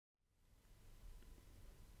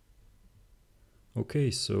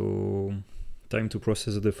Okay, so time to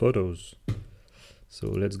process the photos. So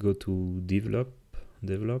let's go to develop.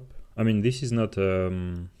 I mean, this is not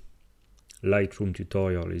Lightroom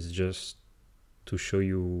tutorial, it's just to show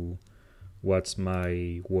you what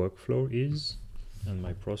my workflow is and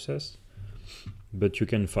my process. But you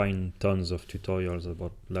can find tons of tutorials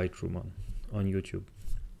about Lightroom on YouTube.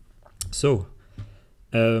 So,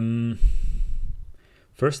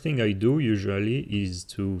 first thing I do usually is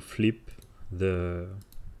to flip the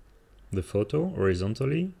photo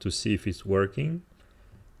horizontally to see if it's working.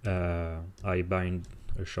 I bind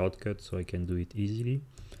a shortcut so I can do it easily.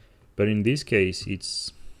 But in this case,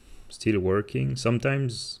 it's still working.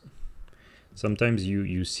 Sometimes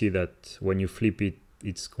you see that when you flip it,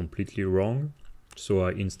 it's completely wrong. So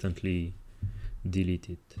I instantly delete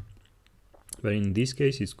it. But in this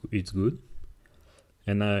case, it's good.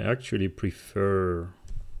 And I actually prefer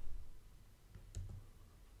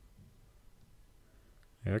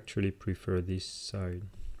this side.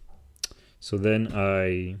 So then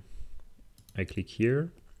I click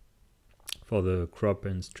here for the crop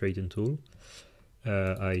and straighten tool.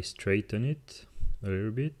 I straighten it a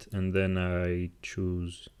little bit, and then I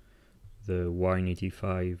choose the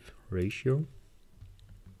 185 ratio.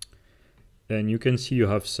 And you can see you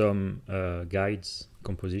have some guides,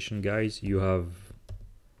 composition guides. You have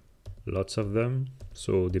lots of them.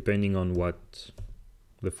 So depending on what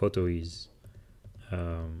the photo is,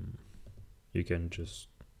 you can just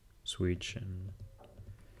switch,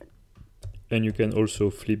 and you can also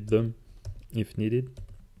flip them if needed.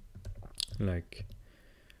 Like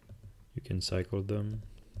you can cycle them.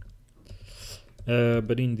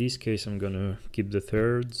 But in this case, I'm gonna keep the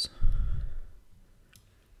thirds.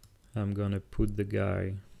 I'm gonna put the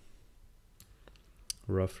guy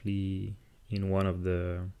roughly in one of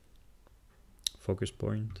the focus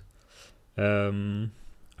point. I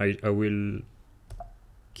will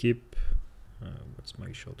keep what's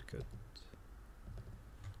my shortcut?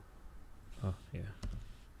 Oh yeah.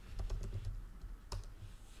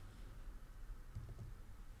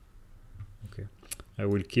 Okay, I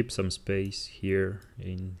will keep some space here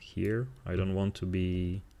in here. I don't want to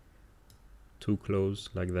be too close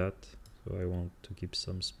like that, so I want to keep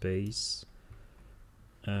some space.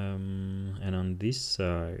 And on this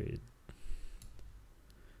side,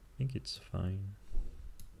 I think it's fine.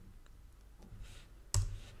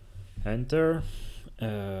 Enter.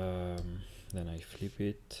 Then I flip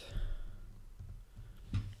it.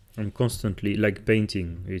 I'm constantly, like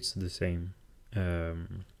painting, it's the same.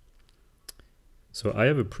 So I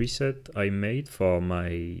have a preset I made for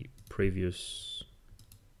my previous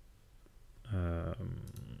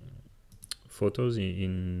photos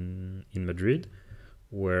in Madrid,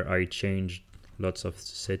 where I changed lots of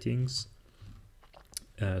settings.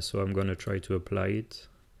 So I'm gonna try to apply it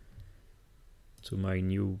to my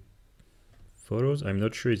new photos. I'm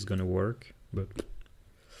not sure it's gonna work, but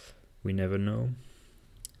we never know.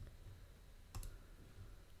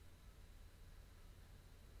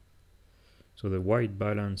 So the white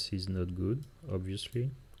balance is not good,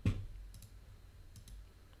 obviously.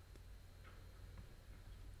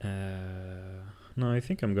 No, I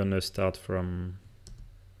think I'm gonna start from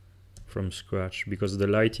scratch because the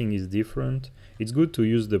lighting is different. It's good to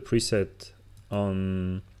use the preset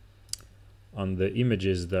on the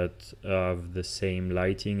images that have the same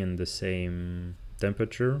lighting and the same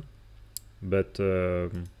temperature, but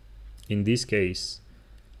in this case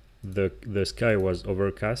the sky was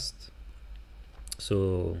overcast,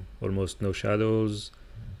 so almost no shadows,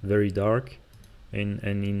 very dark, and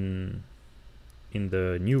in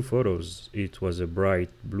the new photos it was a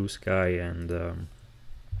bright blue sky and a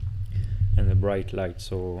bright light.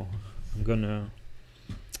 So I'm gonna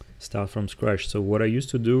start from scratch. So what I used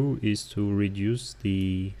to do is to reduce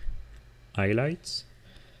the highlights.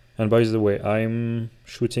 And by the way, I'm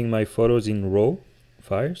shooting my photos in RAW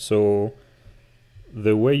file, so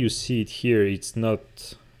the way you see it here, it's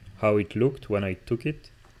not how it looked when I took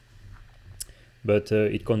it, but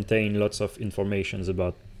it contained lots of informations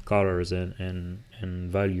about colors and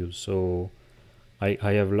values. So I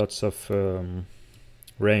have lots of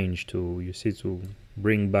range to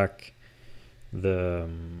bring back the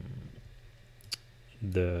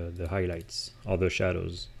highlights or the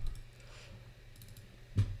shadows.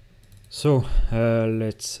 So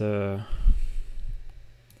let's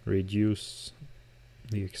reduce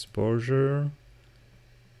the exposure,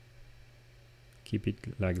 keep it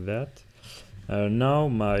like that. Now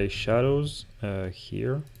my shadows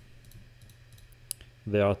here,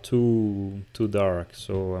 they are too dark,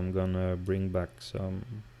 so I'm gonna bring back some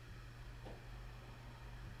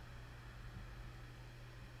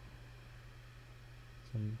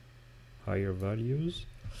higher values.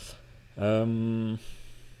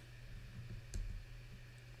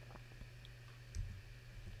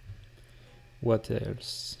 What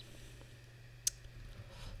else?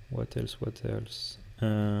 What else?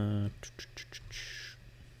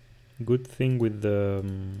 Good thing with the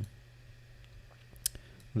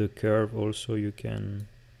curve also, you can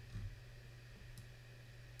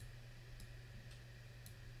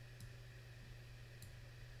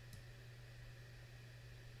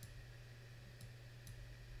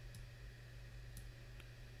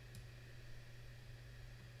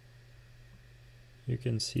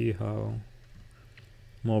see how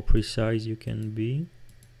more precise you can be,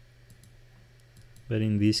 but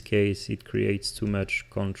in this case it creates too much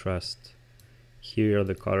contrast. Here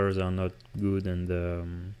the colors are not good, and the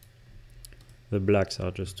blacks are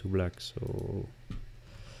just too black, so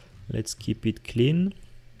let's keep it clean.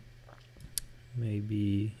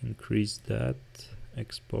 Maybe increase that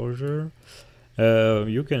exposure.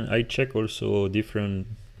 I check also different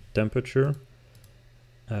temperature,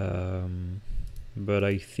 but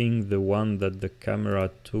I think the one that the camera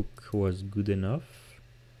took was good enough.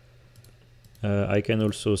 I can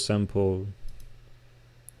also sample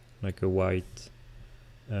like a white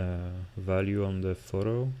value on the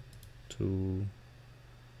photo to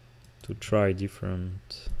try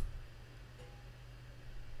different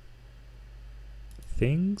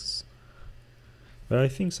things, but I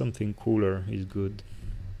think something cooler is good.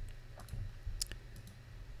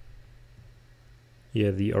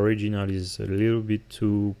 Yeah, the original is a little bit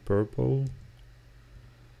too purple,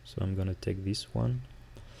 so I'm gonna take this one.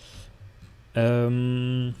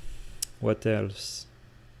 What else?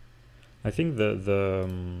 I think the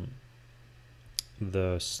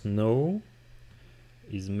snow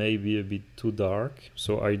is maybe a bit too dark,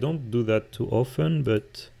 so I don't do that too often,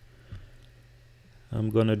 but I'm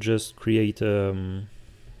gonna just create a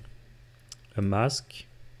mask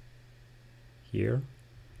here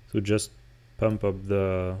to just pump up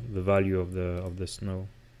the value of the snow.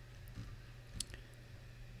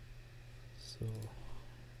 So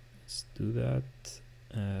let's do that.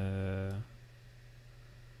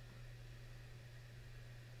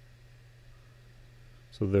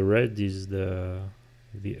 So the red is the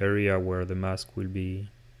area where the mask will be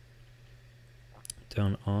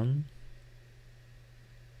turned on.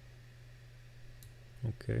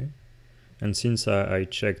 Okay, and since I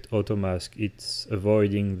checked auto mask, it's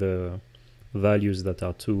avoiding the values that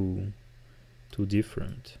are too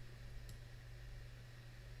different.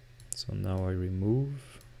 So now I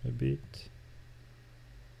remove a bit.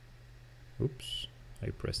 Oops, I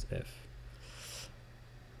pressed F.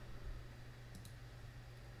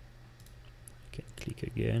 I can click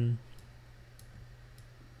again.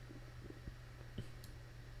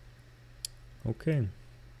 Okay.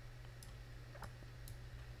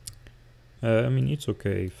 I mean, it's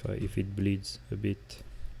okay if it bleeds a bit.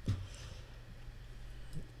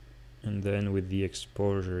 And then with the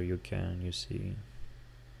exposure you see.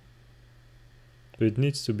 But it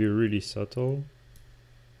needs to be really subtle.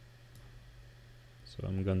 So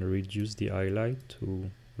I'm gonna reduce the highlight to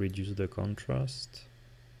reduce the contrast.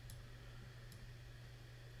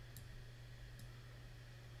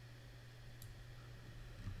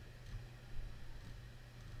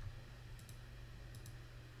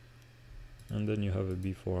 And then you have a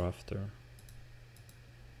before after.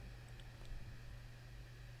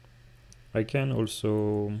 I can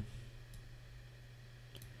also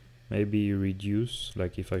maybe reduce,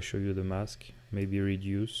 like if I show you the mask, maybe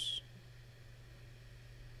reduce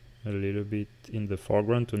a little bit in the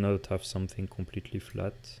foreground to not have something completely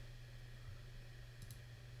flat.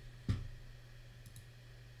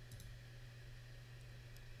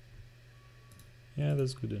 Yeah,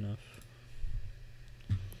 that's good enough.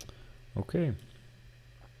 Okay.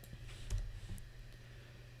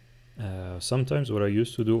 Sometimes what I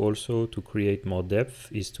used to do also to create more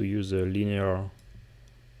depth is to use a linear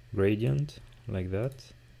gradient like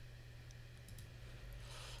that.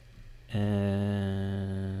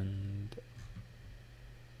 And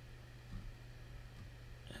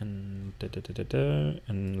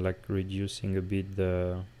like reducing a bit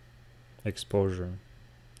the exposure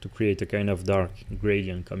to create a kind of dark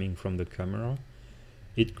gradient coming from the camera.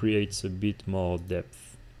 It creates a bit more depth.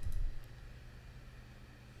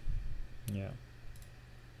 Yeah.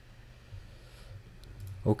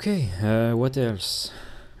 Okay, what else?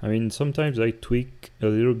 I mean, sometimes I tweak a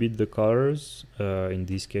little bit the colors. In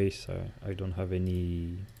this case, I don't have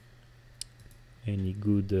any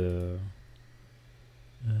good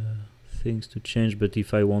things to change. But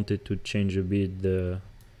if I wanted to change a bit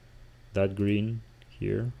that green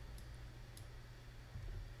here,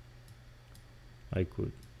 I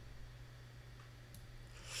could.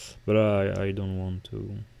 but I don't want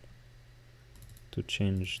to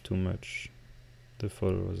change too much the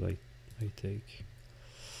photos I take.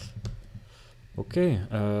 Okay.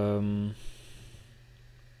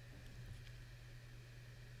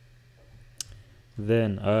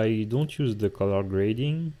 Then I don't use the color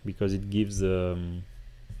grading because it gives a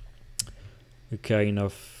kind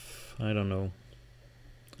of, I don't know,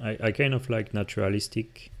 I kind of like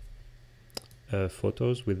naturalistic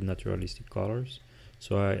photos with naturalistic colors,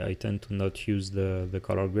 so I tend to not use the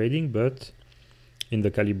color grading, but in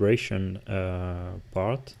the calibration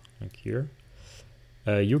part, like here,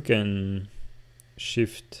 you can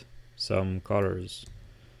shift some colors,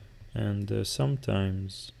 and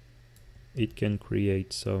sometimes it can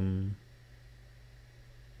create some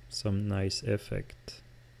nice effect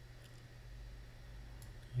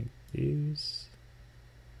like this.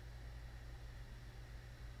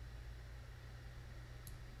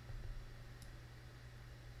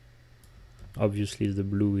 Obviously the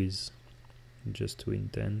blue is just too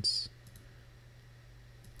intense.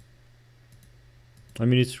 I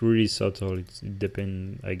mean, it's really subtle. It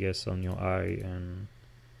depends, I guess, on your eye and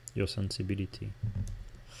your sensibility.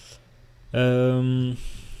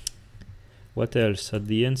 What else? At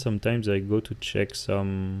the end, sometimes I go to check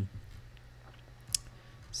some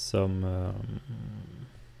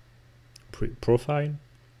profile.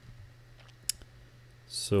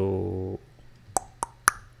 So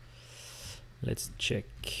let's check.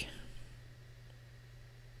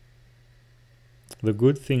 The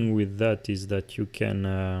good thing with that is that you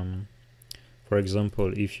can, for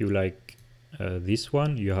example, if you like this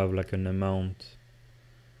one, you have like an amount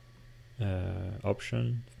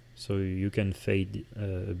option, so you can fade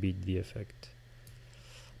a bit the effect.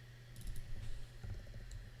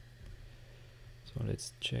 So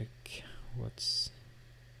let's check what's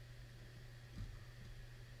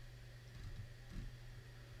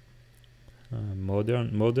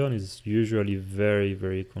modern is usually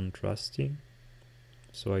very contrasting,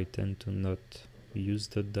 so I tend to not use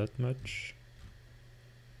that much.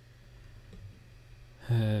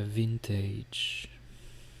 Vintage.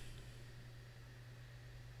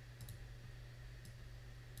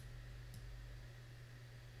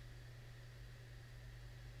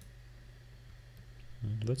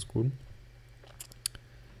 That's cool.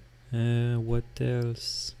 What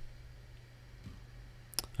else?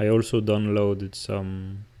 I also downloaded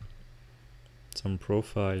some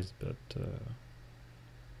profiles, but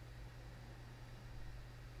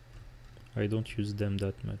I don't use them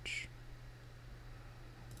that much.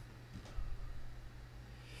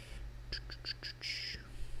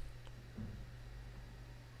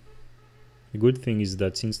 The good thing is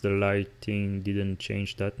that since the lighting didn't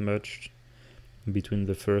change that much between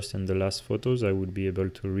the first and the last photos, I would be able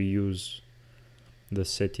to reuse the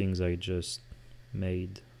settings I just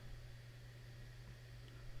made.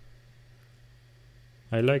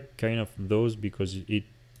 I like kind of those because it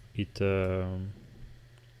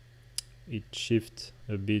shifts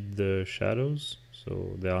a bit the shadows,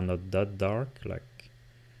 so they are not that dark. Like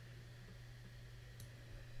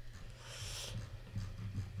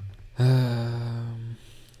so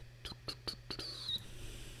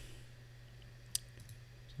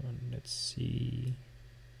let's see.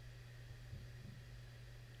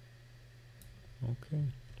 Okay.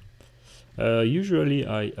 Usually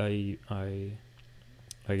I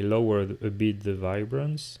lower a bit the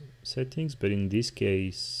vibrance settings, but in this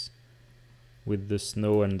case, with the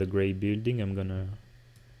snow and the gray building, I'm gonna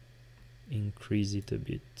increase it a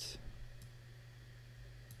bit.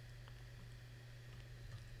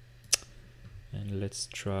 And let's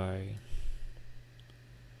try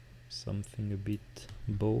something a bit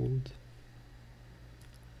bold.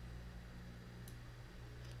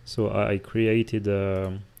 So I created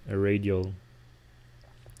a radial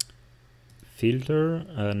filter,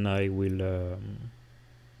 and I will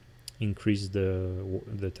increase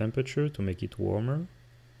the temperature to make it warmer.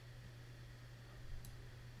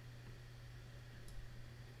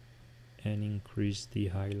 And increase the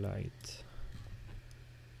highlight.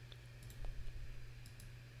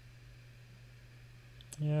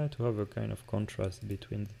 Yeah, to have a kind of contrast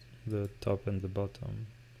between the top and the bottom.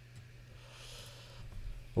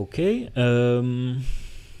 Okay.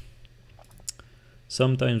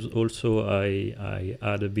 Sometimes also I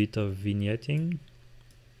add a bit of vignetting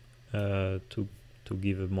to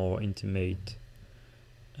give a more intimate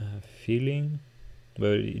feeling,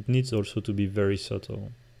 but it needs also to be very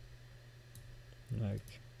subtle,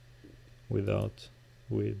 like without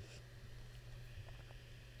width,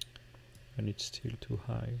 and it's still too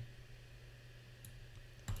high.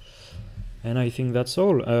 And I think that's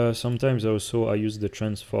all. Sometimes also I use the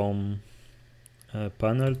transform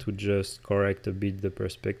panel to just correct a bit the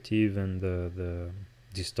perspective and the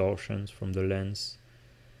distortions from the lens.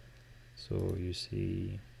 So you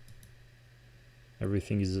see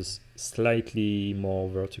everything is slightly more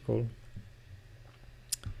vertical,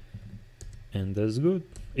 and that's good.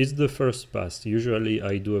 It's the first pass. Usually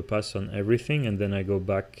I do a pass on everything and then I go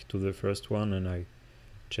back to the first one and I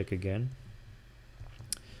check again.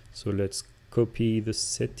 So let's copy the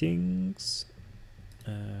settings.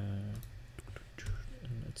 And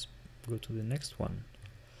let's go to the next one.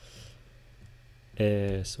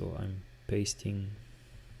 So I'm pasting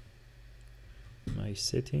my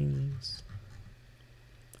settings.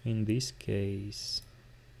 In this case,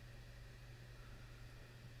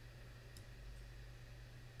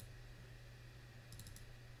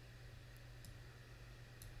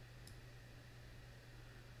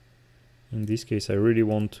 I really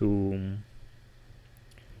want to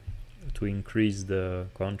increase the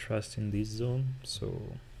contrast in this zone.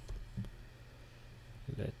 So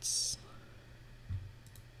let's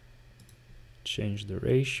change the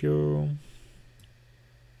ratio.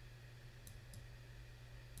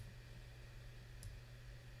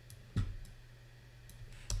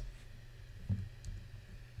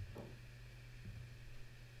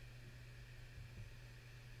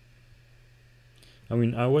 I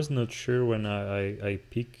mean, I was not sure when I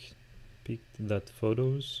picked that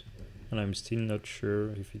photos, and I'm still not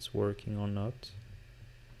sure if it's working or not.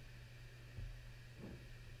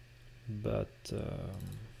 But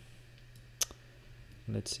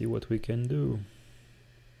let's see what we can do.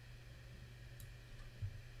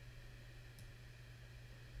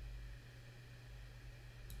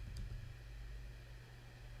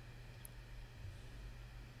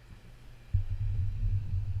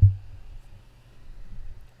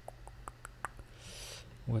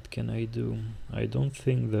 What can I do? I don't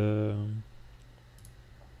think the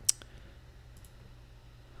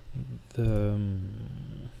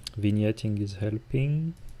vignetting is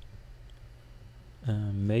helping.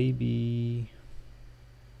 Maybe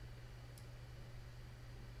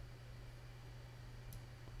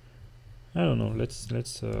I don't know.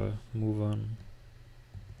 Let's move on.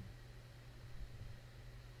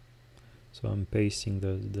 So I'm pasting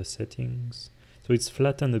the settings. So it's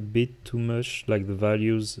flattened a bit too much, like the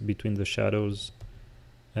values between the shadows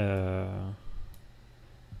and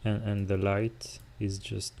the light is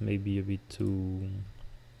just maybe a bit too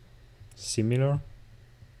similar.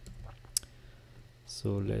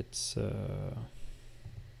 So let's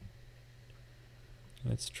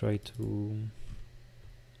try to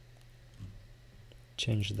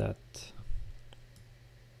change that.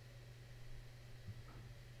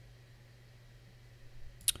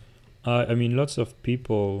 I mean, lots of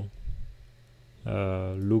people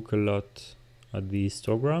look a lot at the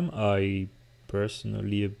histogram. I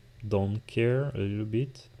personally don't care a little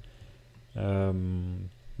bit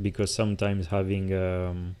because sometimes having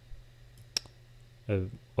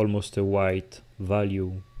almost a white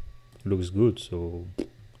value looks good, so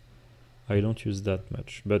I don't use that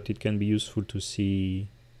much, but it can be useful to see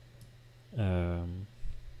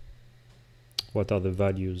what are the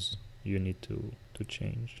values you need to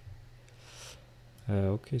change.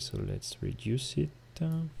 Okay, so let's reduce it.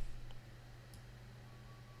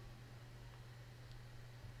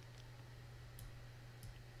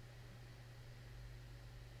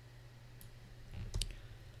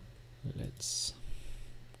 Let's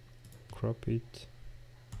crop it.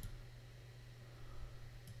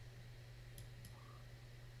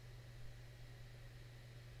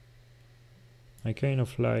 I kind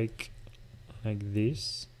of like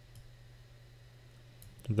this,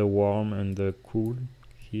 the warm and the cool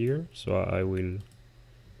here, so I will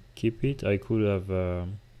keep it. I could have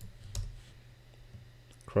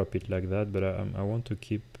crop it like that, but I want to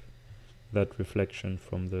keep that reflection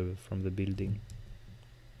from the building.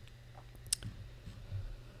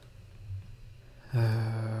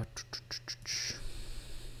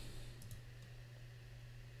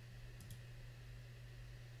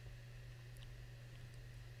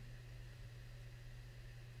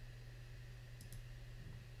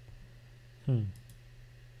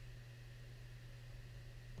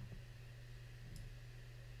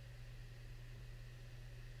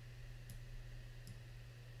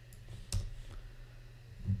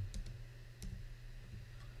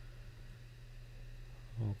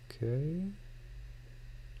 Okay.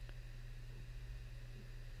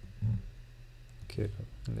 Okay,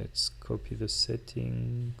 let's copy the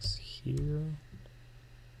settings here.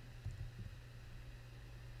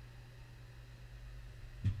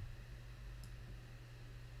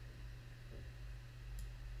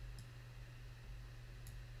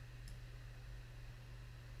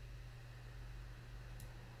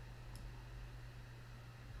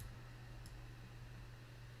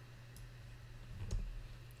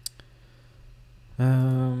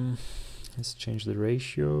 Let's change the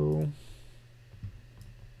ratio.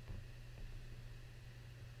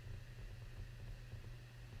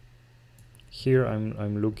 Here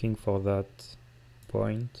I'm looking for that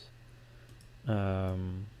point to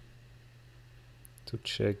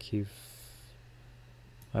check if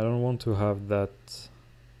I don't want to have that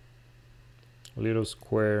little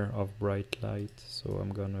square of bright light, so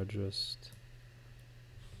I'm gonna just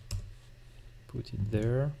put it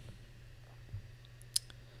there.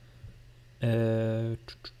 I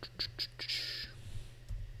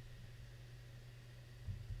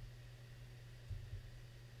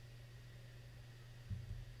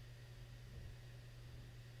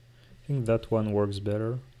think that one works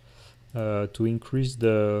better. To increase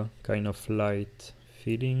the kind of light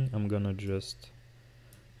feeding, I'm gonna just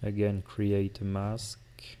again create a mask.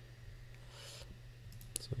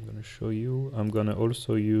 So I'm gonna show you. I'm gonna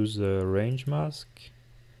also use a range mask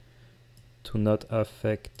to not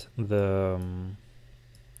affect the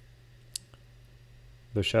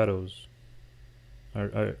shadows.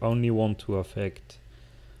 I only want to affect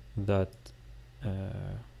that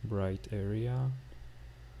bright area.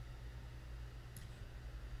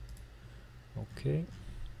 Okay.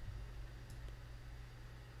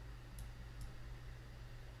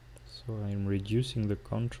 So I'm reducing the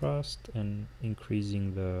contrast and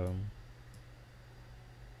increasing the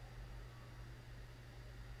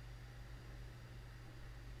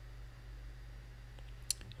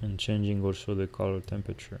and changing also the color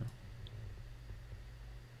temperature.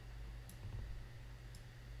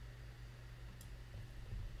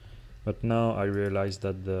 But now I realize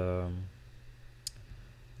that the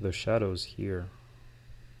shadows here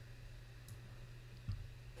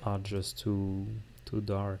are just too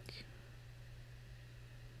dark.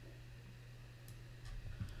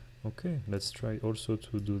 Okay, let's try also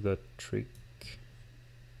to do that trick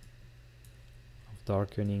of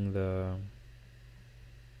darkening the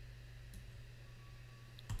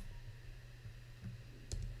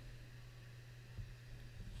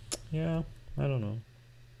yeah, I don't know.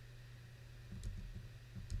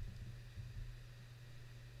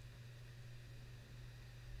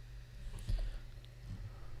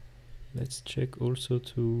 Let's check also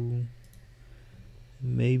to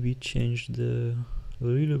maybe change a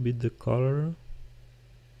little bit the color.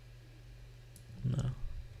 No.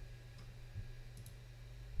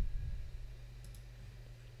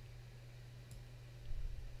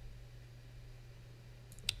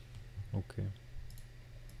 Okay.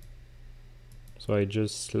 So I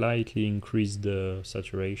just slightly increased the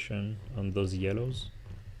saturation on those yellows.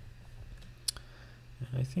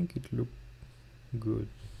 I think it looked good.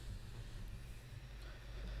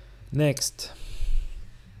 Next.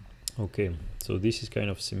 Okay, so this is kind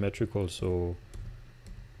of symmetrical, so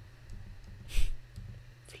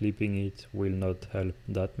flipping it will not help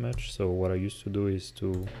that much. So what I used to do is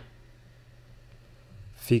to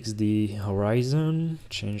fix the horizon,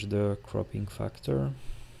 change the cropping factor.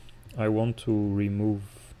 I want to remove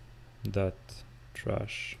that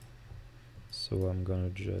trash, so I'm gonna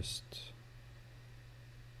just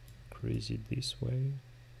increase it this way.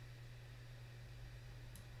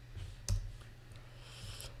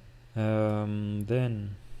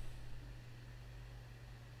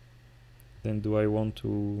 Then do I want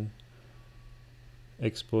to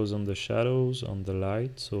expose on the shadows, on the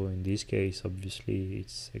light? So in this case, obviously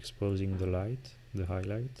it's exposing the light, the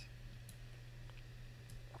highlight.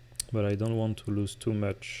 But I don't want to lose too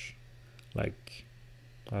much, like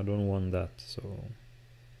I don't want that, so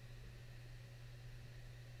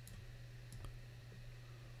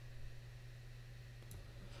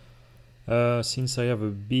since I have a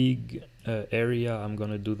big area, I'm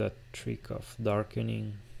gonna do that trick of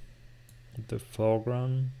darkening the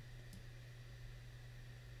foreground.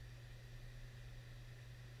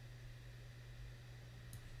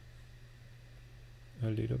 A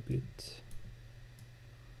little bit.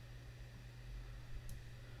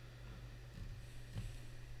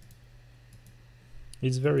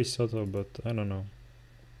 It's very subtle, but I don't know.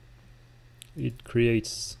 It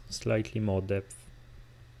creates slightly more depth.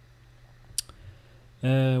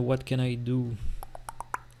 What can I do?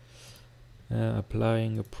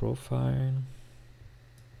 Applying a profile.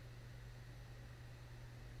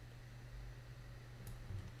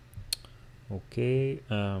 Okay.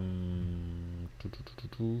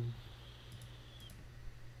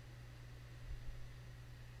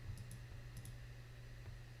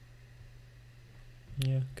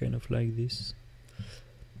 Yeah, kind of like this.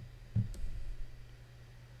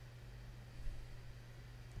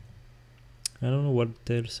 I don't know what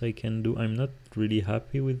else I can do. I'm not really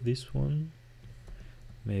happy with this one.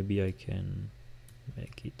 Maybe I can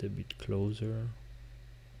make it a bit closer.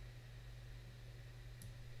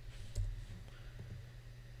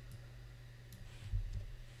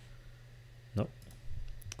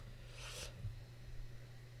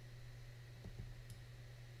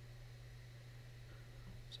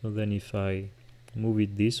 So then if I move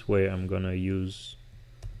it this way, I'm gonna use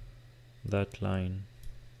that line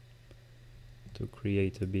to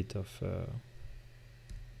create a bit of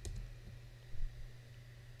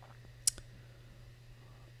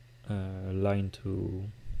line to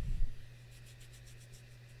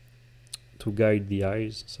guide the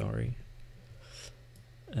eyes, sorry.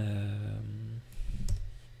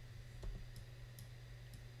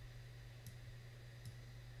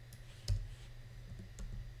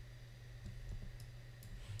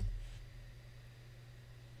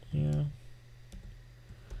 Yeah,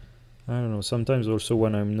 I don't know, sometimes also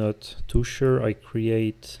when I'm not too sure, I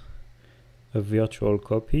create a virtual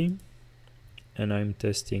copy and I'm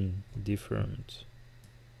testing different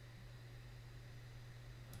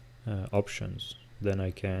options. Then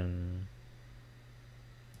I can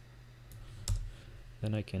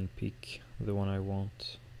pick the one I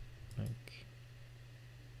want. Like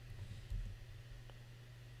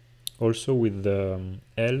also with the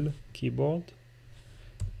L keyboard,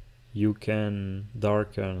 you can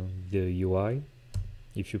darken the UI.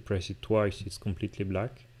 If you press it twice, it's completely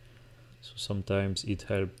black. So sometimes it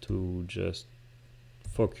helps to just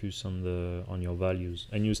focus on your values,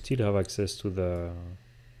 and you still have access to the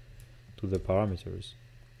parameters.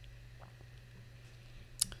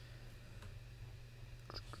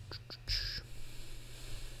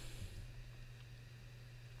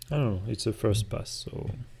 I don't know, it's a first pass,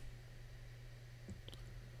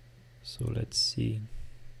 so let's see.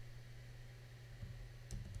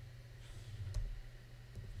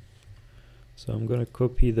 So I'm gonna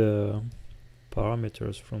copy the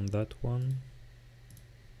parameters from that one.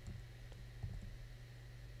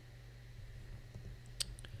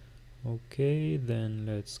 Okay, then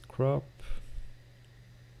let's crop.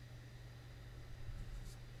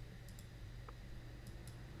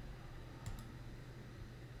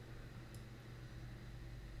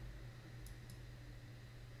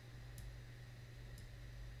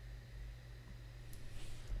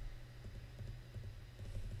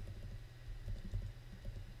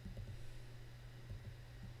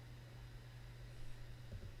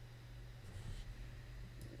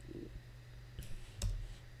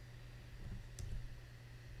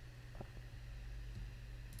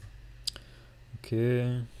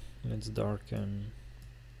 Okay, let's darken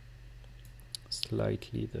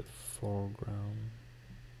slightly the foreground.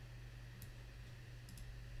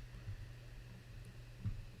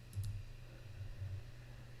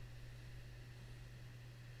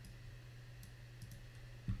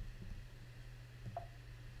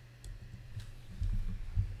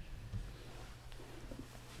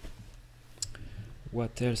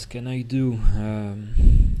 What else can I do?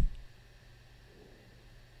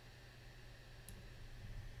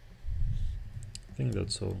 I think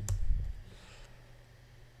that's all.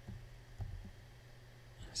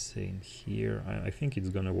 Same here. I think it's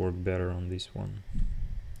gonna work better on this one.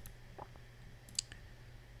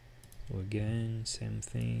 So again, same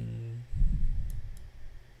thing.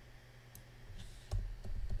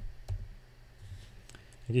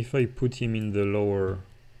 And if I put him in the lower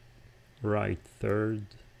right third,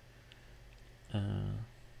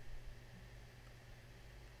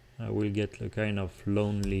 I will get a kind of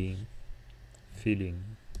lonely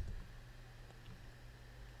feeling,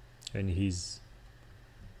 and he's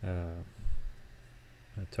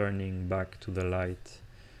turning back to the light,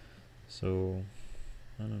 so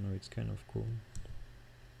I don't know, it's kind of cool.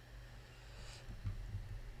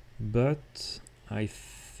 But I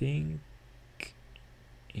think,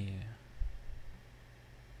 yeah,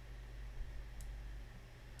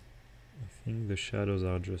 I think the shadows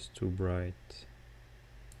are just too bright.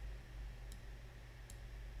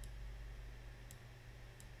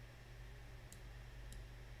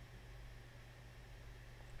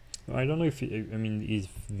 I don't know if if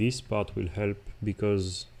this part will help,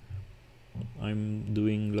 because I'm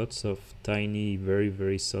doing lots of tiny, very,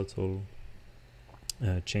 very subtle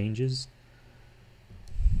changes,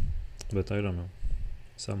 but I don't know,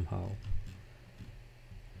 somehow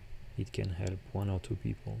it can help one or two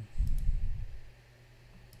people.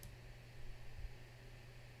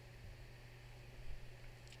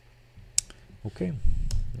 Okay,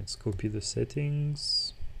 let's copy the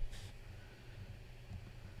settings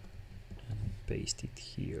and paste it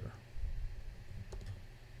here.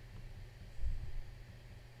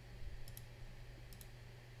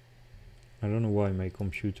 I don't know why my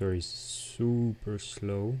computer is super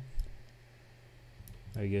slow.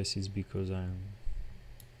 I guess it's because I'm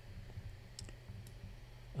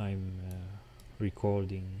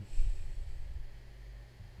recording.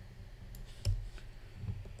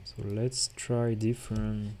 So let's try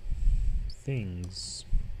different things.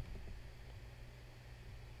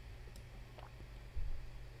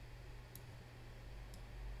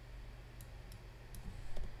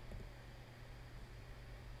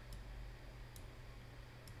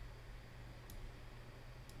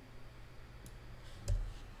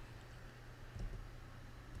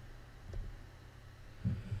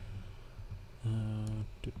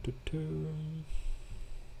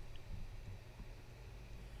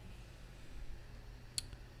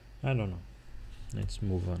 I don't know. Let's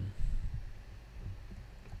move on.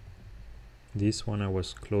 This one I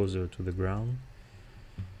was closer to the ground,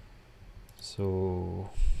 so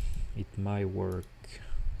it might work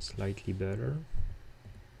slightly better.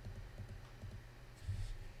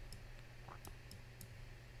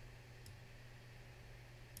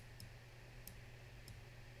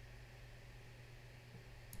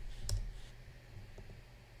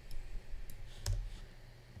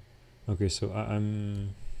 Okay, so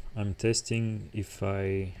I'm testing if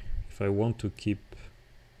I want to keep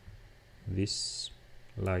this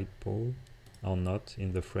light pole or not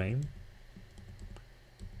in the frame,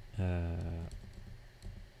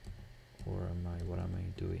 or what am I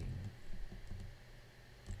doing?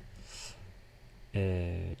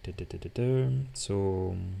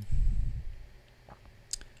 So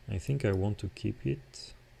I think I want to keep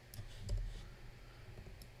it,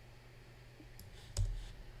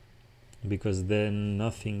 because then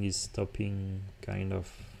nothing is stopping kind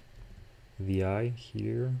of the eye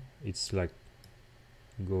here. It's like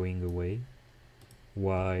going away,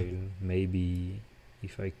 while maybe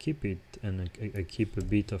if I keep it and I keep a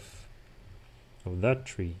bit of that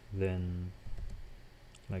tree, then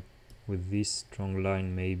like with this strong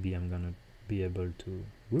line, maybe I'm gonna be able to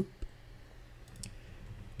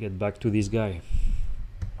get back to this guy.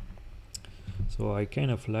 So I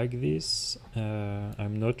kind of like this.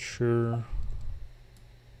 I'm not sure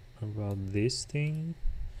about this thing,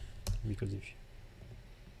 because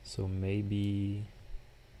so maybe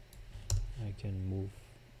I can move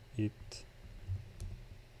it.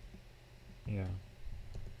 Yeah,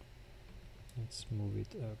 let's move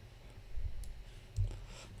it up.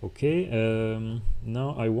 Okay,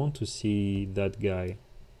 now I want to see that guy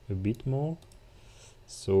a bit more.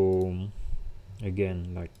 So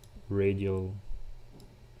again, like radial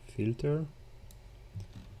filter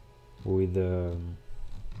with a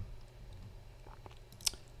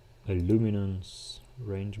luminance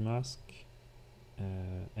range mask,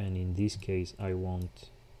 and in this case I want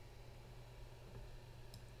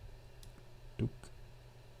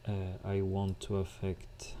to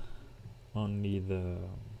affect only the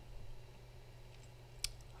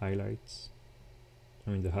highlights,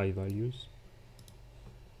 I mean the high values.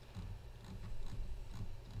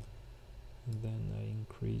 And then I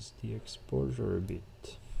increase the exposure a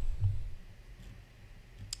bit.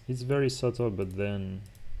 It's very subtle, but then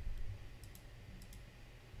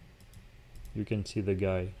you can see the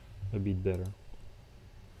guy a bit better.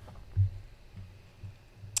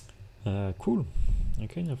 Cool. I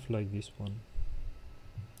kind of like this one.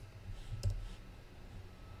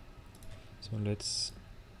 So let's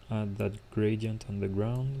add that gradient on the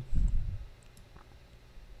ground.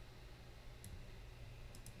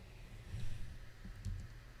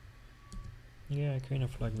 Yeah, I kind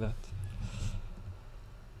of like that.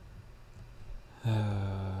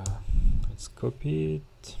 Let's copy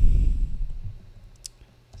it.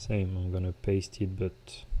 Same, I'm gonna paste it,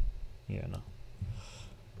 but yeah, no,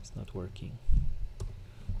 it's not working.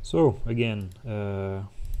 So again,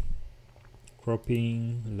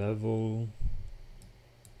 cropping, level.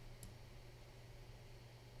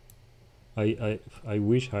 I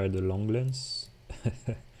wish I had a long lens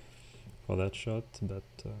for that shot, but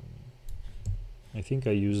I think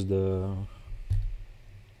I used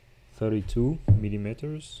 32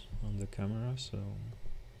 millimeters on the camera, so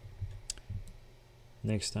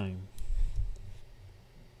next time.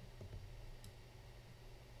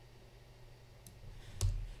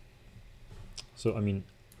 So I mean,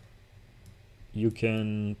 you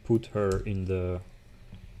can put her in the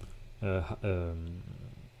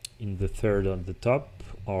third at the top,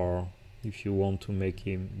 or if you want to make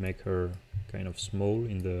her kind of small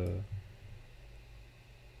in the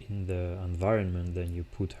environment, then you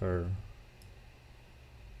put her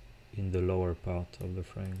in the lower part of the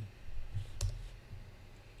frame.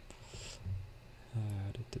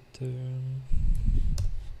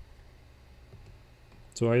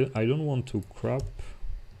 So I don't want to crop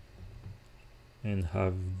and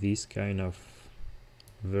have this kind of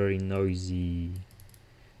very noisy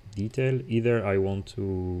detail. Either I want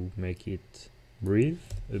to make it breathe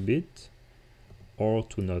a bit, or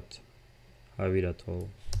to not have it at all.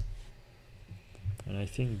 And I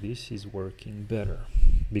think this is working better,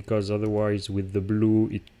 because otherwise with the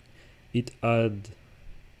blue it add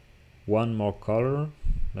one more color,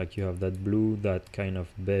 like you have that blue, that kind of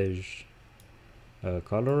beige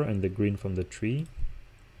color, and the green from the tree,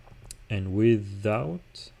 and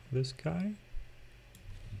without the sky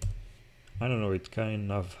I don't know, it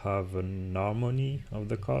kind of have an harmony of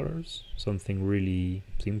the colors, something really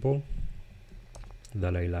simple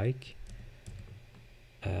that I like.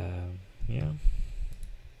 Yeah.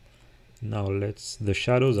 Now the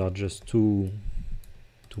shadows are just too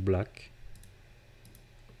black.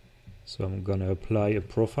 So I'm gonna apply a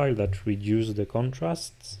profile that reduces the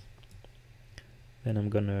contrast. Then I'm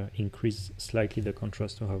gonna increase slightly the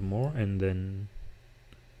contrast to have more, and then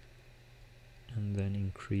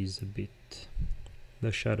increase a bit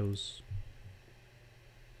the shadows.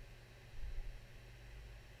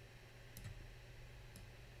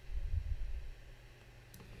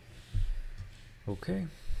 Okay.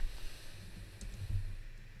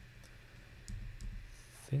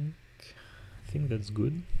 I think that's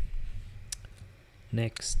good.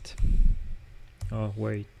 Next. Oh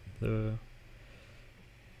wait, the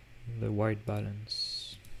white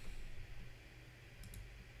balance.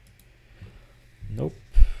 Nope,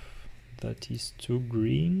 that is too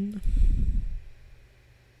green.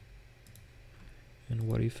 And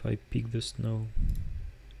what if I pick the snow?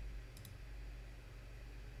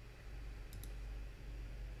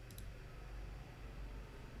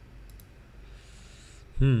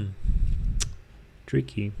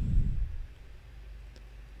 Tricky.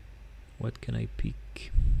 What can I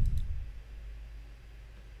pick?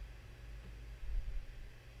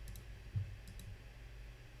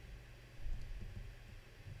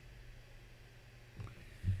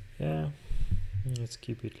 Yeah, let's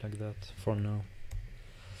keep it like that for now.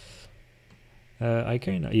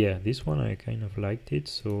 This one I kind of liked it,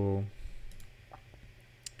 so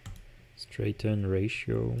straighten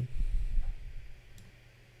ratio.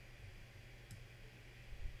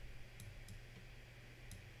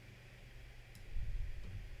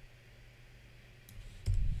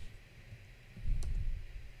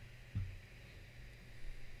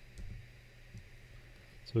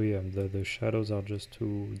 So yeah, the shadows are just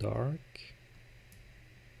too dark.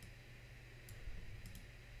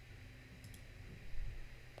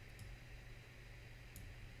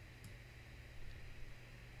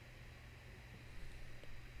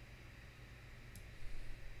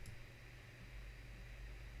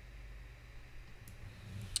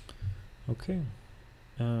 Okay.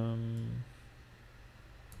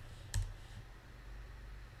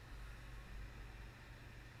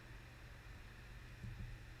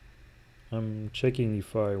 I'm checking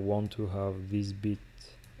if I want to have this bit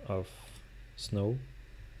of snow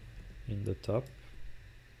in the top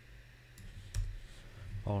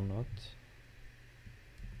or not.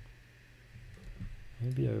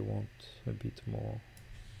 Maybe I want a bit more.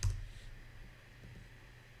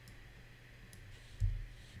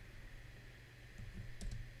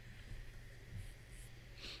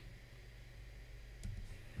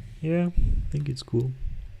 Yeah, I think it's cool.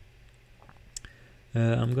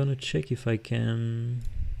 I'm gonna check if I can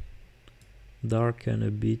darken a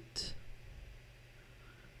bit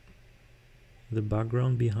the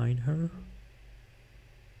background behind her.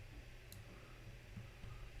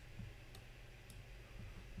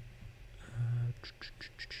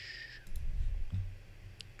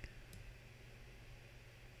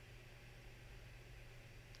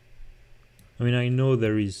 I mean, I know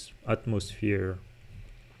there is atmosphere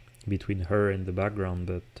between her and the background,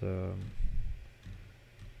 but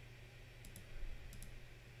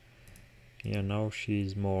yeah, now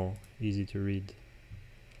she's more easy to read.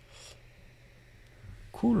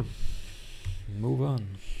 Cool. Move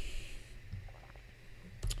on.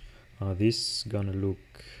 This gonna look,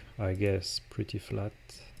 I guess, pretty flat.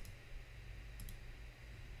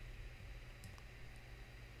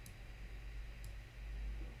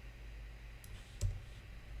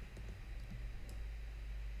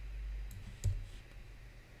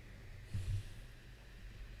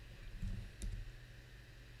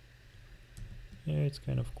 Yeah, it's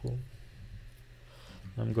kind of cool.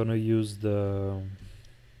 I'm gonna use the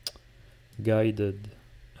guided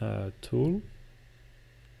tool.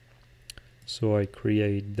 So I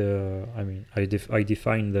create the, I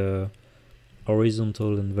define the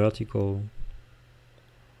horizontal and vertical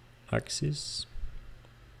axis,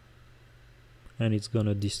 and it's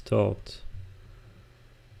gonna distort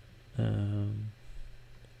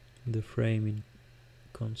the frame in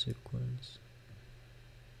consequence.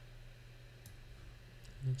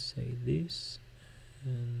 Let's say this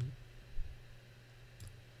and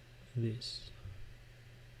this.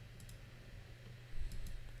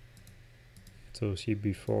 So see,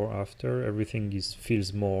 before, after, everything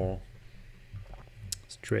feels more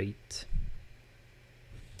straight.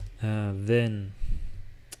 Then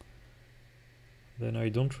I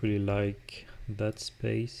don't really like that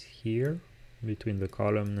space here between the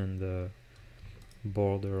column and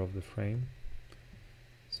border of the frame.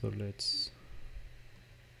 So let's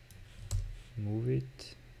move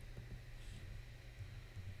it.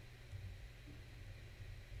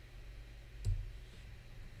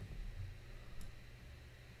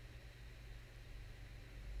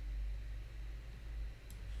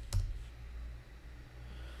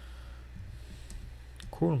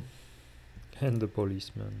 Cool. And the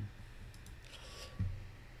policeman.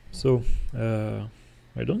 So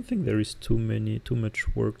I don't think there is too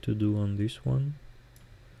much work to do on this one.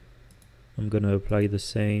 I'm gonna apply the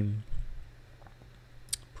same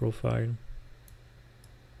profile.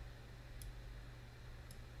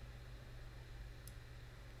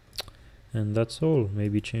 And that's all.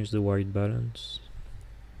 Maybe change the white balance.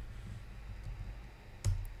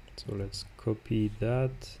 So let's copy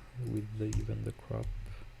that with even the crop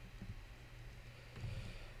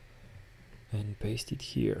and paste it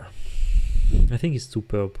here. I think it's too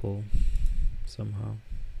purple somehow.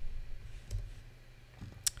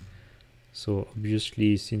 So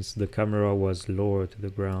obviously, since the camera was lower to the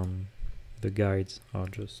ground, the guides are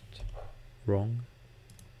just wrong.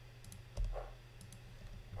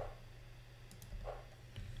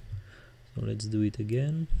 So let's do it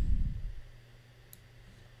again.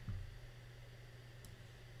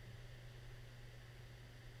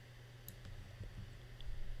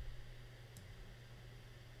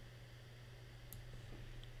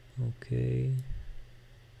 Okay.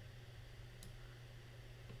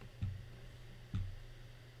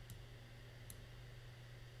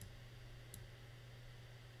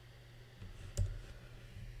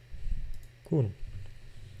 Cool.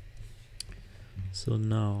 So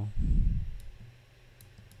now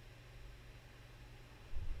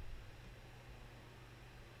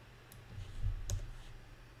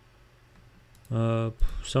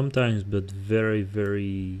sometimes, but very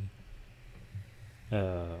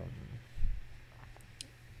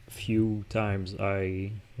few times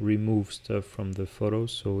I remove stuff from the photo.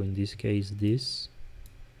 So in this case,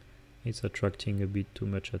 it's attracting a bit too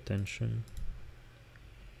much attention.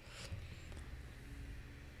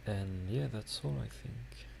 And yeah, that's all I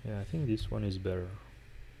think. Yeah, I think this one is better.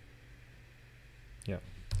 Yeah,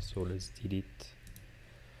 so let's delete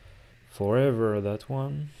forever that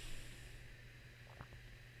one.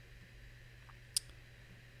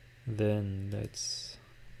 Then let's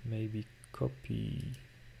maybe copy.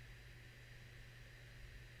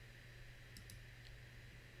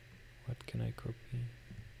 What can I copy?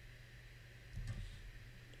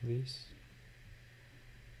 This.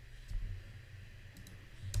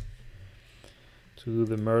 To do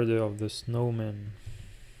the murder of the snowman.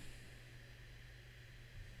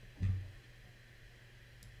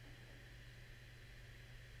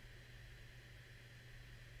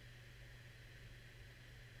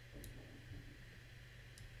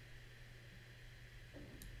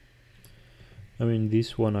 I mean,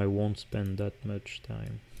 this one I won't spend that much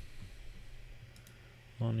time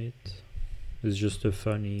on it. It's just a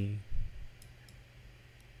funny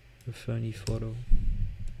photo.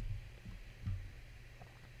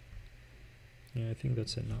 Yeah, I think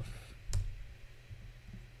that's enough.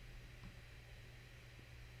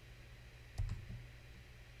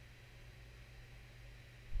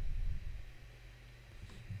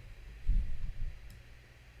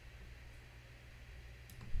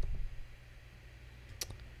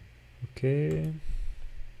 Okay.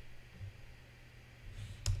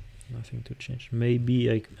 Nothing to change. Maybe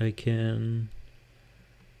I can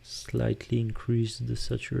slightly increase the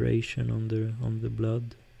saturation on the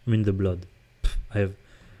blood. I mean the blood. I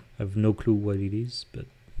have no clue what it is, but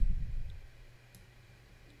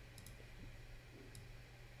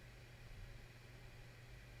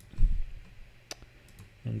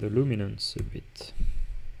and the luminance a bit.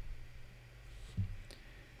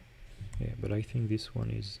 Yeah, but I think this one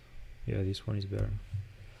is better.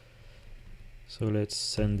 So let's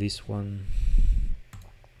send this one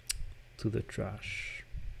to the trash.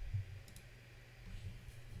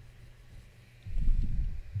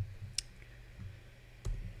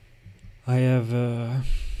 I have a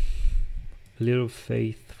little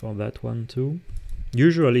faith for that one too.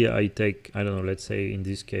 Usually I take, I don't know, let's say in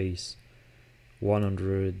this case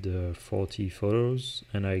 140 photos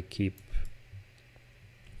and I keep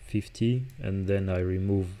 50 and then I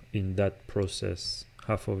remove in that process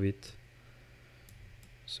half of it.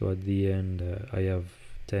 So at the end I have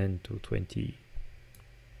 10 to 20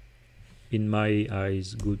 in my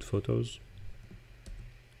eyes good photos.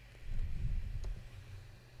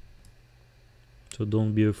 So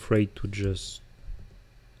don't be afraid to just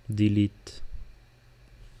delete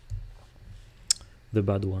the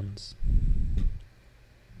bad ones.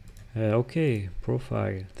 Okay,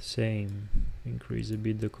 profile, the same. increase a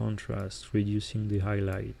bit the contrast, reducing the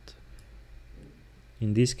highlight.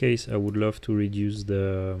 In this case, I would love to reduce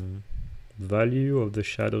the value of the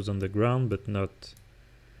shadows on the ground, but not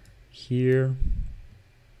here.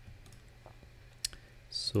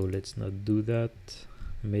 So let's not do that.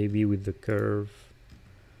 Maybe with the curve,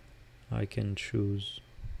 I can choose,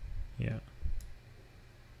 yeah.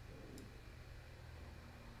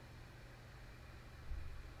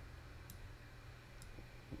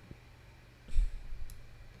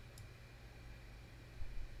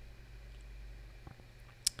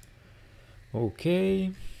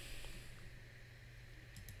 Okay.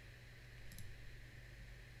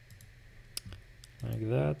 Like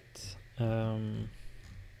that.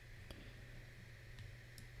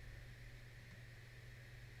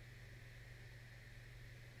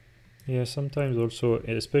 Yeah, sometimes also,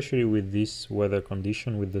 especially with this weather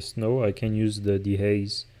condition with the snow, I can use the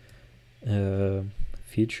dehaze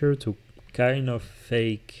feature to kind of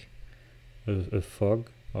fake a fog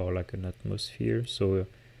or like an atmosphere, so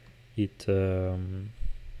it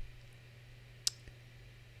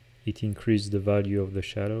increased the value of the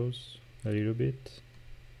shadows a little bit.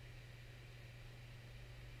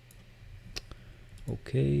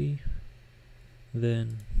 Okay,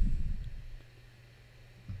 then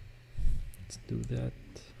let's do that.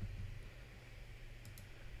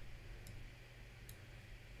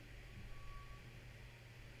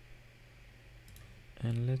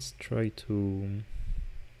 And let's try to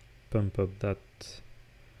pump up that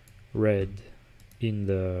red in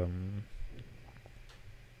the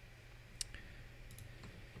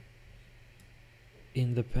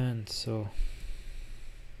pen. So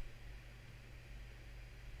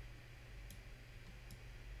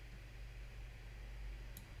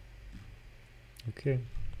okay,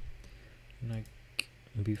 like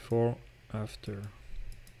before, after,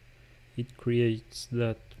 it creates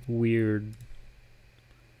that weird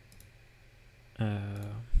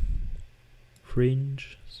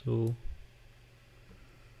fringe. So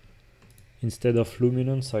instead of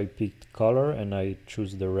luminance, I picked color and I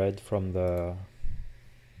choose the red from the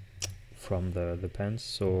pens,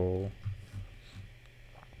 so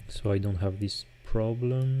I don't have this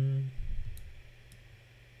problem.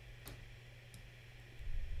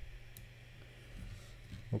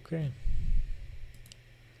 Okay,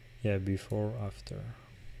 yeah, before, after.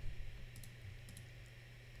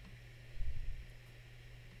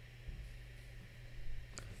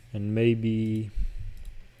 And maybe,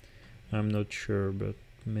 I'm not sure, but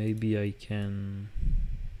maybe I can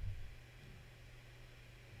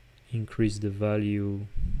increase the value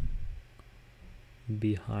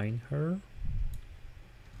behind her.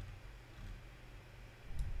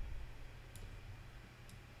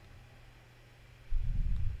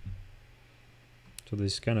 So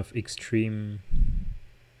this kind of extreme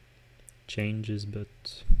changes,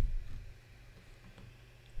 but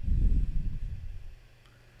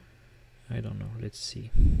I don't know, let's see.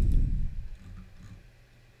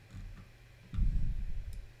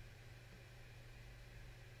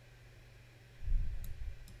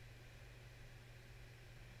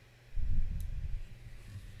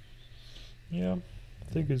 Yeah,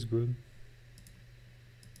 I think it's good.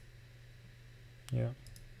 Yeah.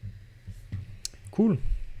 Cool.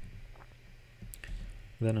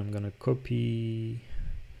 Then I'm gonna copy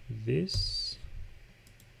this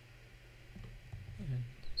and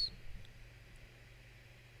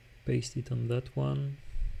paste it on that one.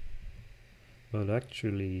 But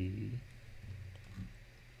actually,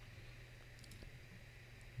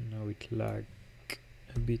 now it lags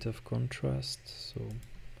a bit of contrast. So,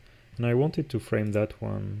 and I wanted to frame that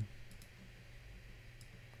one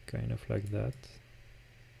kind of like that.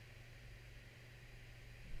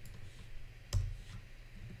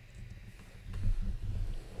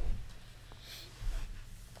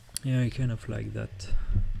 Yeah, I kind of like that.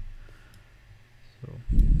 So,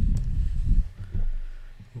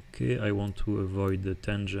 okay, I want to avoid the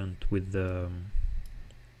tangent with the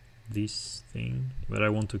this thing, but I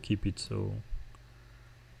want to keep it so.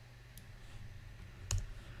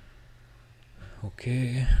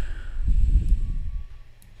 Okay.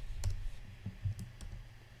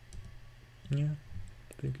 Yeah,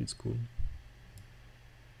 I think it's cool.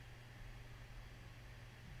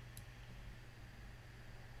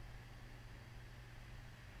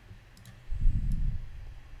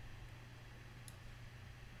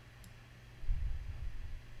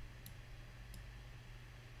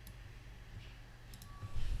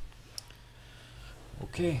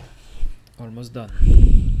 Okay, almost done.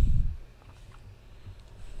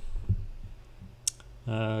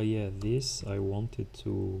 Yeah, this I wanted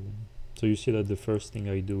to. So you see that the first thing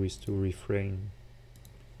I do is to reframe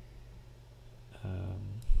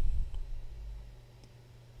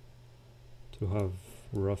to have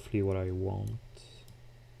roughly what I want.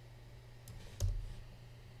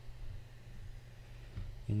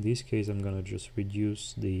 In this case, I'm gonna just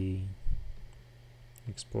reduce the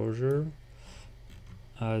exposure,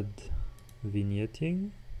 add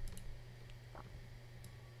vignetting,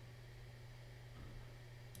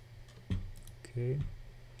 okay.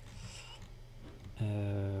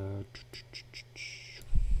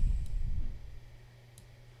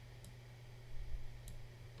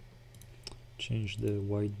 Change the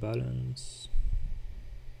white balance.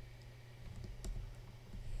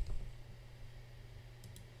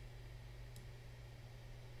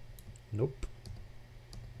 Nope.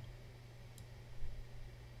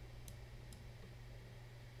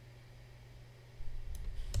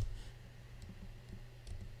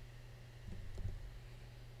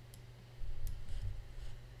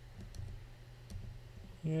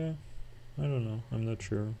 Yeah, I don't know, I'm not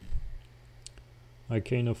sure. I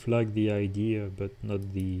kind of like the idea, but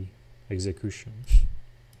not the execution.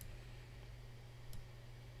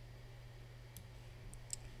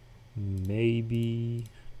 Maybe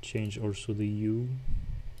change also the hue.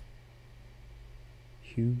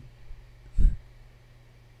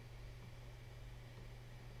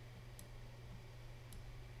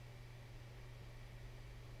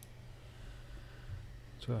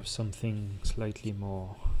 To have something slightly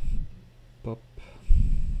more pop.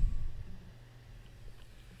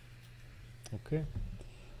 Okay.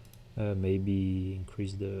 Maybe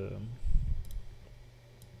increase the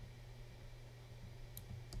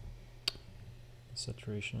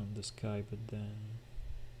saturation on the sky, but then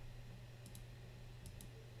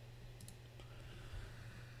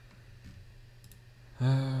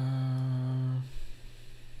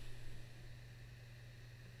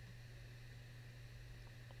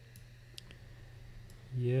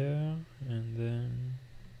yeah, and then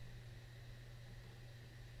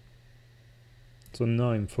so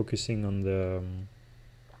now I'm focusing on the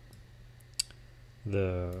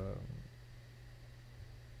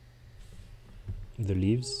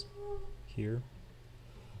leaves here.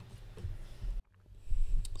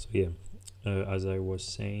 So yeah, as I was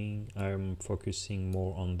saying, I'm focusing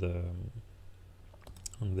more on the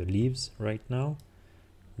leaves right now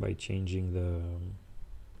by changing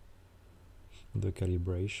the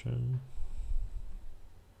calibration,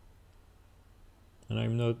 and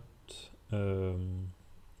I'm not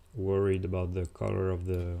worried about the color of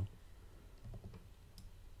the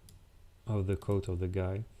coat of the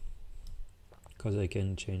guy, because I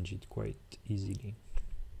can change it quite easily.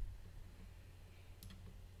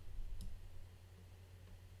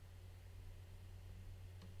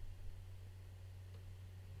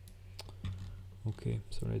 Okay,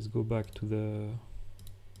 so let's go back to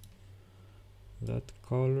that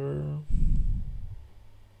color.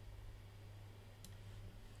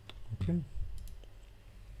 Okay.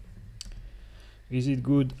 Is it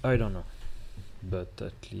good? I don't know, but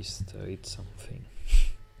at least it's something.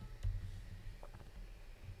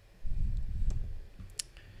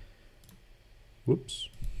 Whoops.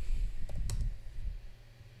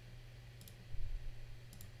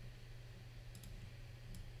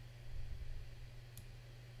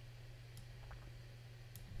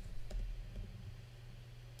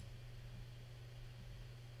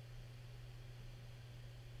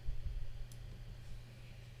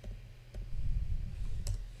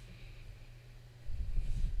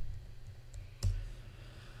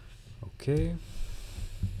 Okay.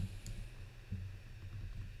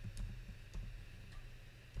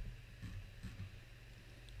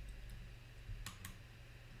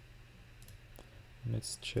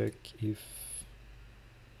 Let's check if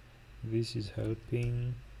this is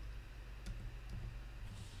helping.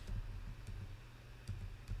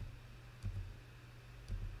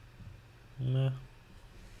 Nah,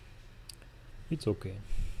 it's okay.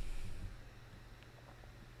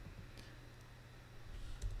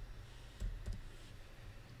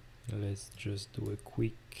 Let's just do a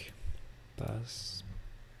quick pass.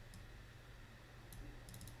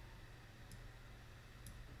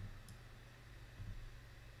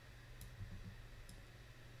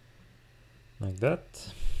 Like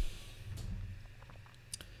that.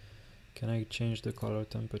 Can I change the color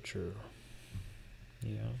temperature?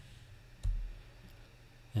 Yeah.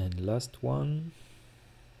 And last one.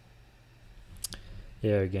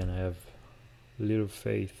 Yeah, again, I have little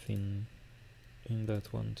faith in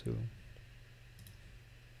that one too.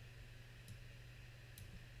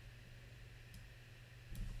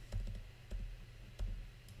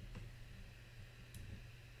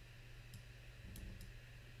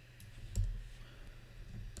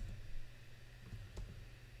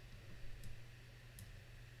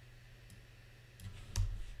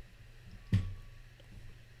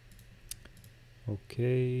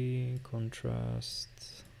 Okay,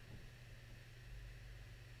 contrast.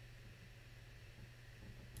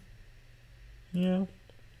 Yeah,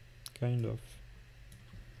 kind of.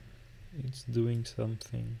 It's doing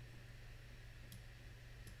something.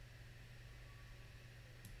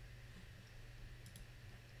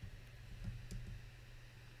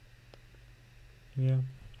 Yeah,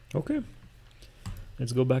 okay.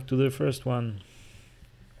 Let's go back to the first one.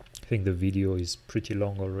 I think the video is pretty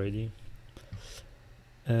long already.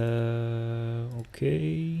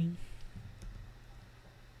 Okay.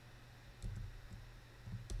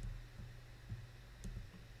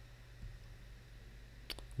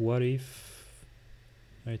 What if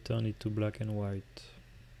I turn it to black and white?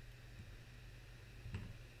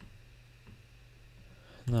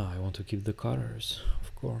 No, I want to keep the colors,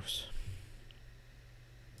 of course.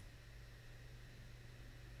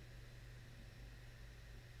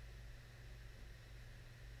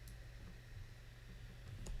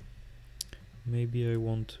 Maybe I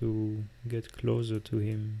want to get closer to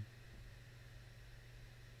him.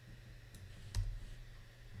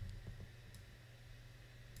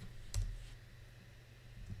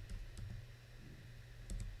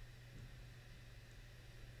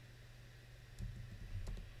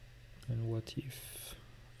 And what if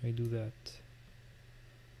I do that?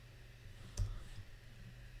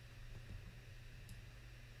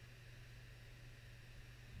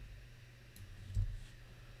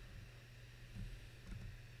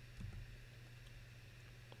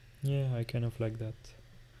 Yeah, I kind of like that.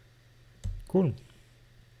 Cool.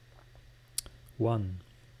 1.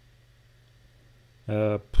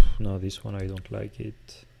 No, this one I don't like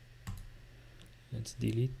it. Let's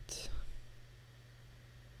delete.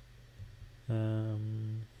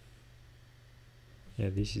 Yeah,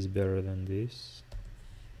 this is better than this.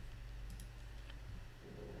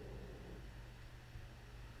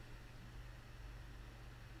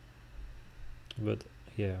 But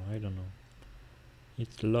yeah, I don't know.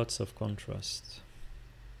 It's lots of contrast.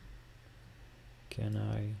 Can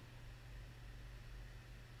I?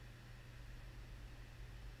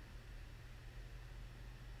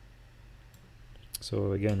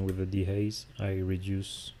 So again, with the dehaze, I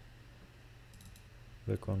reduce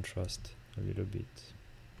the contrast a little bit.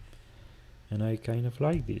 And I kind of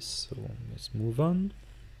like this, so let's move on.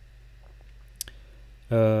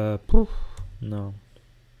 No.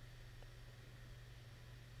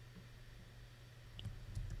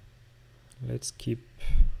 Let's keep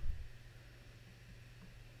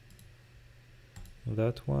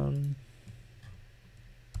that one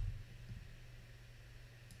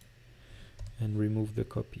and remove the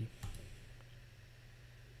copy.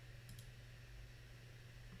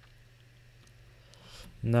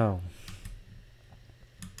 Now,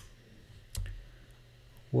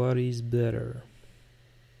 what is better?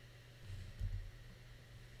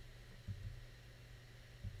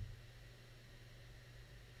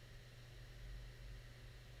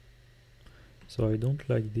 So I don't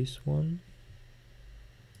like this one.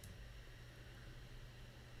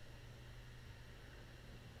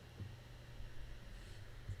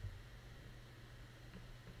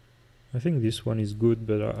 I think this one is good,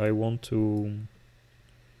 but I want to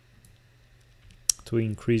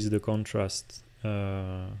increase the contrast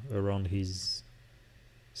around his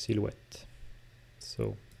silhouette.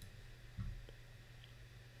 So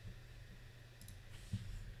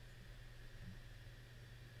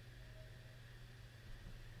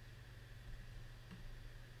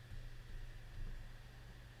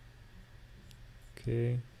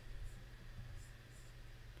okay.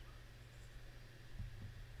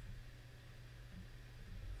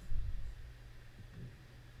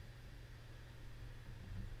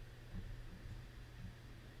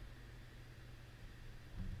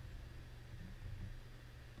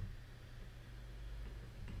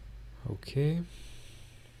 Okay.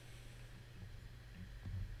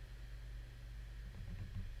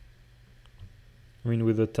 I mean,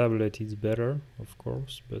 with a tablet it's better, of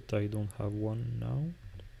course, but I don't have one now.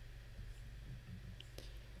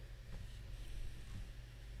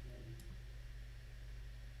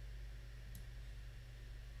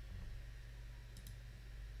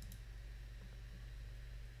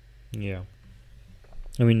 Yeah.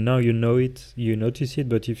 I mean, now you know it, you notice it,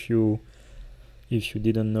 but if you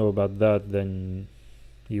didn't know about that, then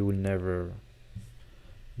you will never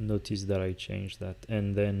notice that I changed that.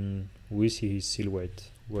 And then we see his silhouette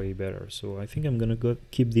way better. So I think I'm gonna go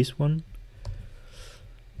keep this one.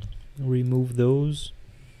 Remove those.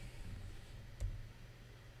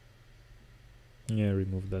 Yeah,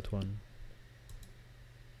 remove that one.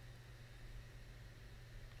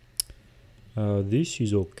 This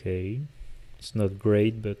is okay. It's not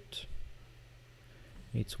great, but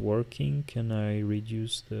It's working. Can I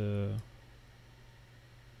reduce the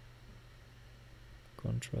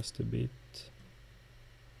contrast a bit?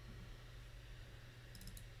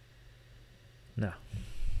 No.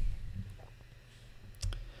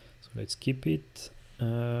 So let's keep it.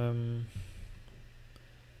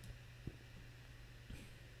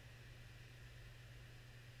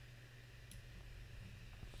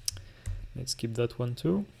 Let's keep that one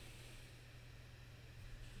too.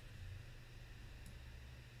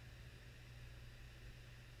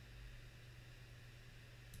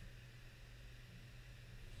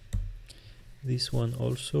 This one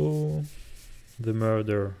also. The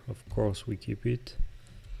murder, of course, we keep it.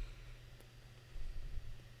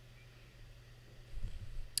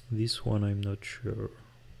 This one I'm not sure.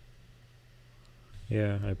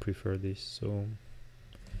 Yeah, I prefer this, so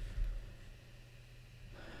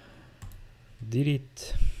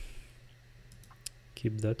delete.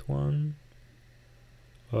 Keep that one.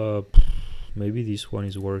 Maybe this one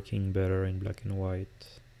is working better in black and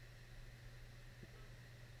white.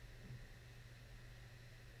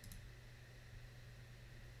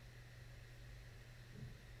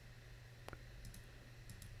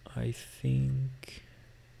 I think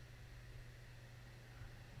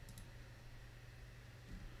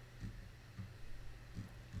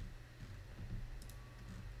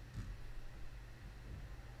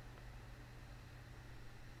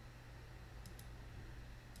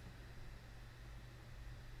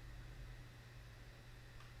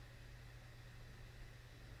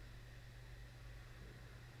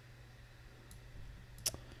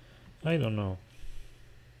I don't know.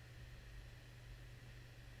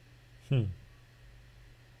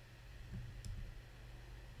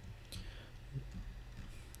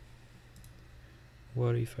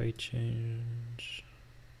 What if I change?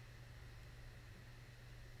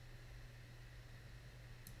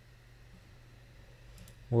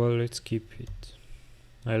 Well, let's keep it.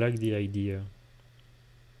 I like the idea.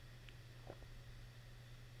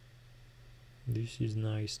 This is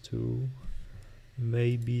nice too.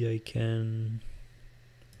 Maybe I can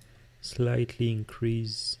slightly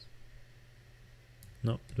increase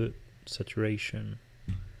the saturation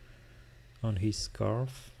on his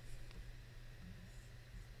scarf.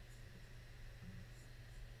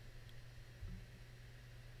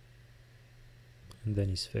 And then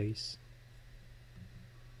his face.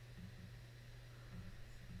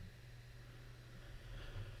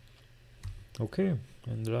 Okay,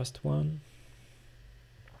 and the last one.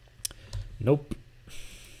 Nope.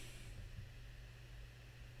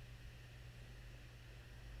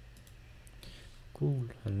 Cool.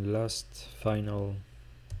 And last final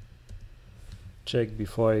check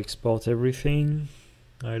before I export everything.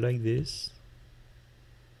 I like this.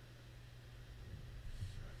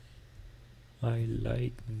 I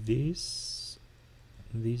like this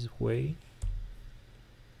way.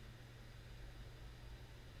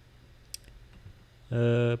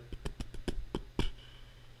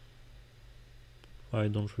 I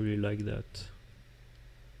don't really like that.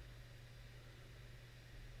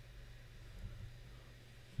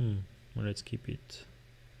 Well, let's keep it.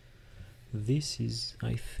 This is,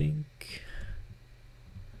 I think,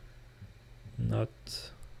 not.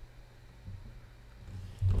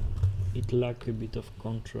 It lacks a bit of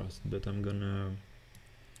contrast, but I'm gonna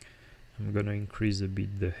increase a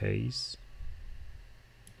bit the haze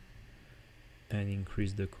and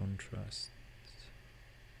increase the contrast.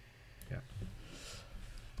 Yeah,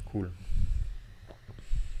 cool.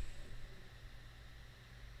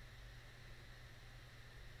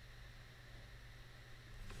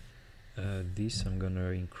 This I'm gonna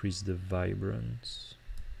increase the vibrance,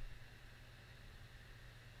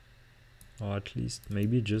 or at least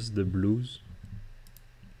maybe just the blues,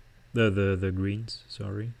 the greens,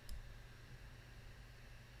 sorry,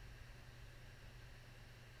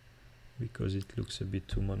 because it looks a bit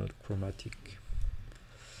too monochromatic.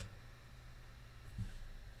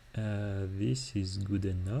 This is good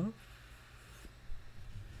enough.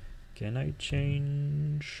 Can I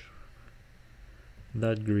change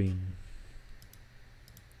that green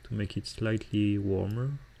to make it slightly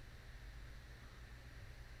warmer?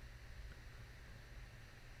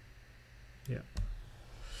 Yeah,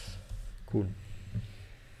 cool.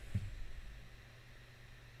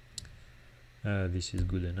 This is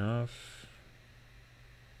good enough.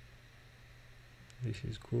 This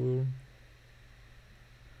is cool.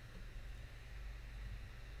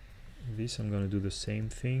 This I'm gonna do the same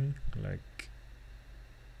thing, like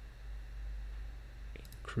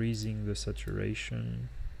increasing the saturation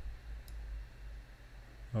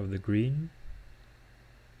of the green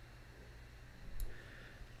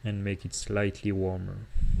and make it slightly warmer.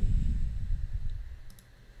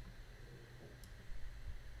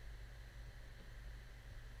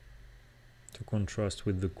 contrast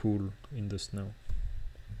with the cool in the snow.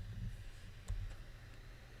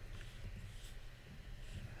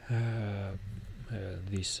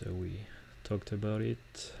 This we talked about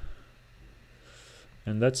it,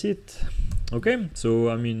 and that's it. Okay, so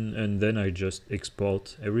I mean, and then I just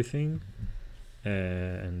export everything,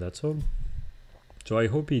 and that's all. So I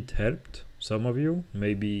hope it helped some of you.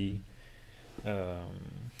 Maybe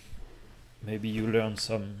maybe you learned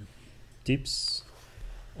some tips.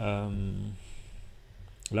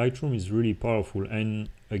 Lightroom is really powerful, and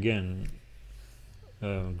again,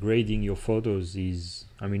 grading your photos is,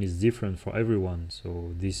 I mean, it's different for everyone,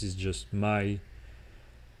 so this is just my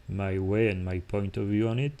way and my point of view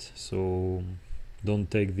on it, so don't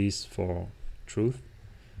take this for truth.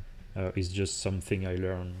 It's just something I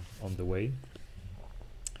learned along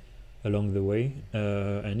the way,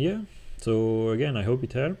 and yeah, so again, I hope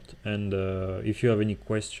it helped, and if you have any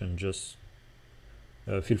question, just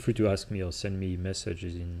feel free to ask me or send me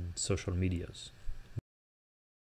messages in social medias.